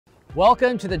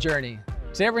Welcome to The Journey.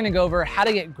 Today we're going to go over how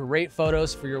to get great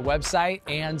photos for your website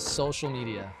and social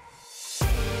media.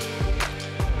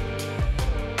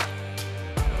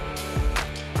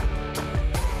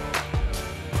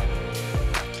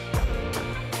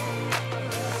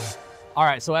 All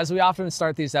right, so as we often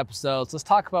start these episodes, let's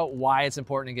talk about why it's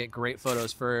important to get great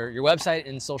photos for your website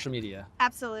and social media.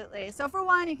 Absolutely. So for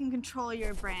one, you can control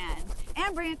your brand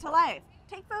and bring it to life.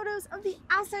 Take photos of the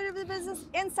outside of the business,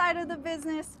 inside of the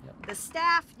business, the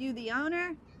staff, you the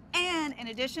owner, and in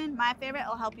addition, my favorite,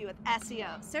 it'll help you with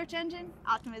SEO, search engine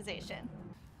optimization.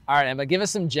 All right, Emma, give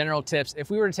us some general tips if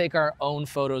we were to take our own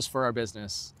photos for our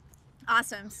business.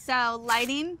 Awesome. So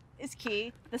lighting is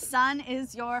key. The sun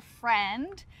is your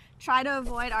friend. Try to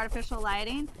avoid artificial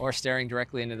lighting. Or staring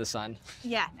directly into the sun.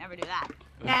 Yeah, never do that.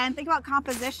 And think about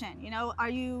composition. You know, are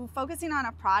you focusing on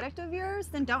a product of yours?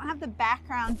 Then don't have the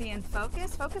background be in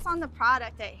focus. Focus on the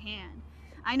product at hand.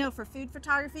 I know for food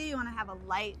photography, you want to have a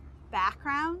light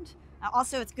background.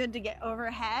 Also, it's good to get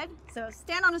overhead. So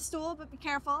stand on a stool, but be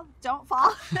careful, don't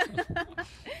fall.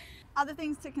 Other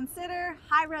things to consider,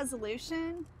 high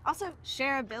resolution, also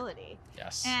shareability.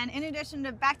 Yes. And in addition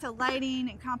to back to lighting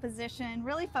and composition,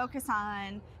 really focus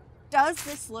on, does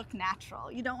this look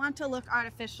natural? You don't want to look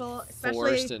artificial,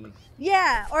 especially,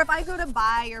 yeah, or if I go to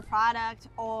buy your product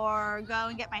or go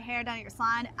and get my hair done at your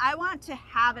salon, I want to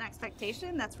have an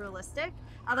expectation that's realistic.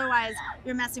 Otherwise,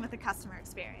 you're messing with the customer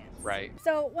experience. Right.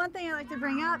 So one thing I like to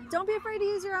bring up, don't be afraid to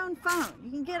use your own phone.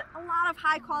 You can get a lot of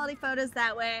high quality photos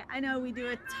that way. I know we do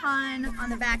a ton on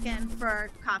the back end for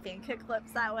coffee and kick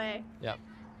clips that way. Yep.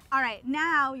 All right,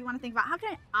 now you want to think about how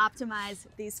can I optimize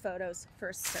these photos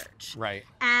for search? Right.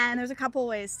 And there's a couple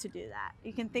ways to do that.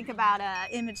 You can think about an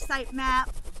image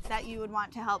sitemap that you would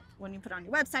want to help when you put on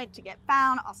your website to get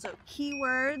found. Also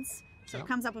keywords, so it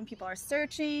comes up when people are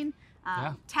searching.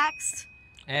 Text.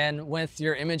 And with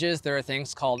your images, there are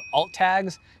things called alt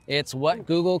tags. It's what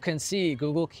Google can see.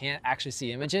 Google can't actually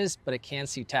see images, but it can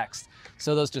see text.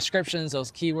 So those descriptions,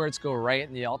 those keywords go right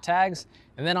in the alt tags.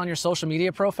 And then on your social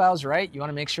media profiles, right, you want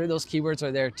to make sure those keywords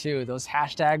are there too. Those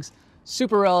hashtags,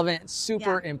 super relevant,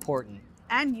 super important.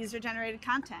 And user-generated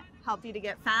content help you to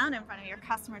get found in front of your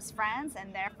customers' friends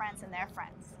and their friends and their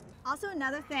friends. Also,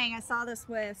 another thing, I saw this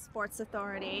with Sports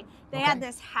Authority. They had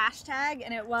this hashtag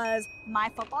and it was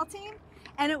my football team.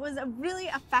 And it was a really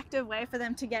effective way for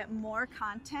them to get more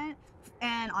content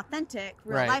and authentic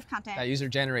real life content. That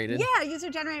user-generated. Yeah,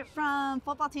 user-generated from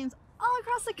football teams all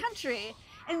across the country.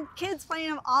 And kids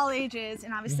playing of all ages,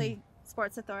 and obviously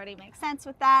Sports Authority makes sense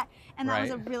with that. And that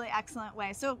was a really excellent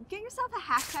way. So get yourself a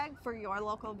hashtag for your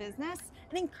local business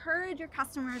and encourage your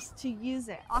customers to use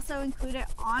it. Also include it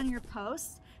on your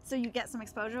posts so you get some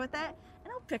exposure with it. And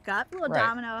it'll pick up, a little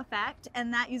domino effect,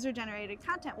 and that user-generated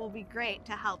content will be great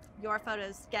to help your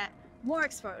photos get more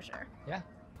exposure. Yeah.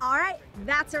 All right,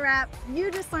 that's a wrap.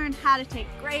 You just learned how to take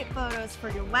great photos for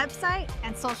your website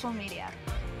and social media.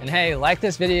 And hey, like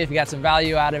this video if you got some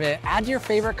value out of it. Add your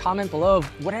favorite comment below of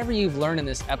whatever you've learned in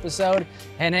this episode.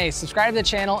 And hey, subscribe to the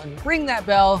channel and ring that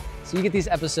bell so you get these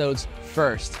episodes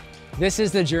first. This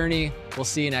is The Journey. We'll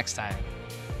see you next time.